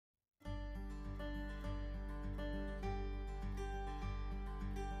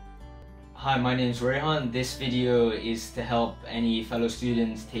Hi, my name is Rehan. This video is to help any fellow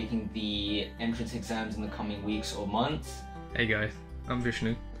students taking the entrance exams in the coming weeks or months. Hey guys, I'm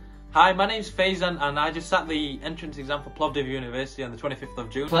Vishnu. Hi, my name's Faizan and I just sat the entrance exam for Plovdiv University on the 25th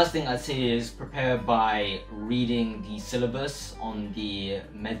of June. First thing I'd say is prepare by reading the syllabus on the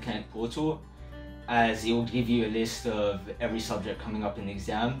MedConnect portal, as it will give you a list of every subject coming up in the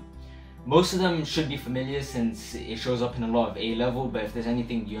exam. Most of them should be familiar since it shows up in a lot of A-level, but if there's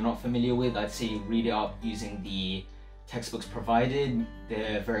anything you're not familiar with, I'd say read it up using the textbooks provided.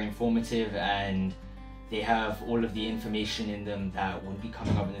 They're very informative and they have all of the information in them that would be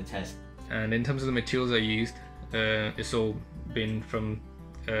coming up in the test. And in terms of the materials I used, it's all been from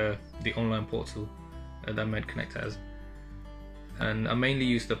the online portal that MedConnect has. And I mainly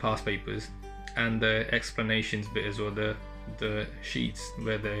used the past papers and the explanations bit as well, the sheets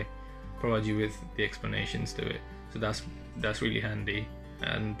where they provide you with the explanations to it. So that's really handy,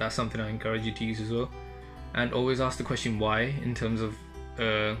 and that's something I encourage you to use as well. And always ask the question why, in terms of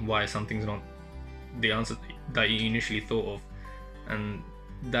why something's not the answer that you initially thought of, and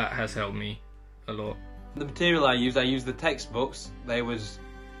that has helped me a lot. The material I used the textbooks. They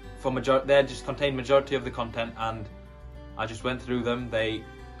just contained majority of the content, and I just went through them. They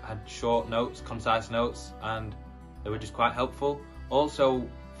had short notes, concise notes, and they were just quite helpful. Also,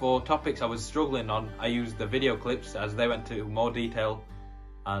 for topics I was struggling on, I used the video clips as they went into more detail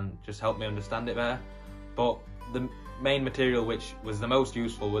and just helped me understand it better. But the main material which was the most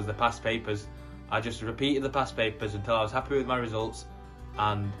useful was the past papers. I just repeated the past papers until I was happy with my results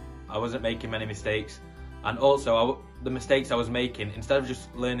and I wasn't making many mistakes. And also the mistakes I was making, instead of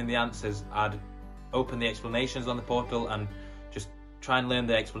just learning the answers, I'd open the explanations on the portal and just try and learn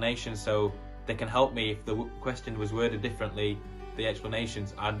the explanations so they can help me if the question was worded differently. The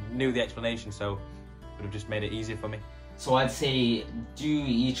explanations, I knew the explanation, so it would have just made it easier for me. So I'd say do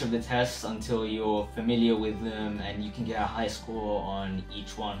each of the tests until you're familiar with them and you can get a high score on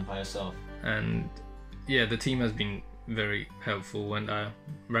each one by yourself. And yeah, the team has been very helpful, and I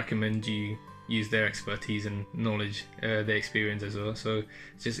recommend you use their expertise and knowledge, their experience as well. So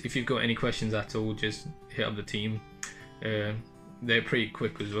just if you've got any questions at all, just hit up the team. They're pretty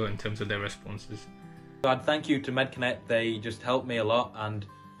quick as well in terms of their responses. I'd thank you to MedConnect. They just helped me a lot, and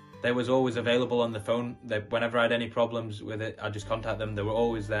they was always available on the phone. Whenever I had any problems with it, I'd just contact them. They were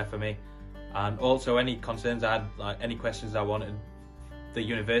always there for me. And also any concerns I had, like any questions I wanted, the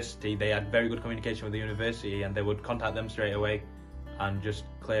university, they had very good communication with the university, and they would contact them straight away and just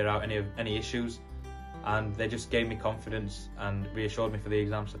clear out any issues. And they just gave me confidence and reassured me for the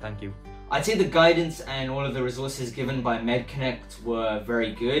exam, so thank you. I'd say the guidance and all of the resources given by MedConnect were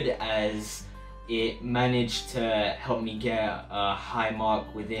very good, as it managed to help me get a high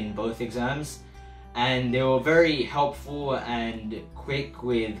mark within both exams, and they were very helpful and quick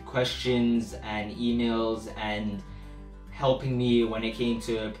with questions and emails and helping me when it came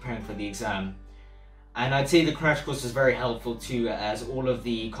to preparing for the exam. And I'd say the crash course was very helpful too, as all of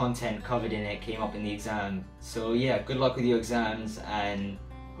the content covered in it came up in the exam. So yeah, good luck with your exams and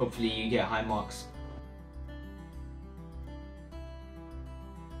hopefully you get high marks.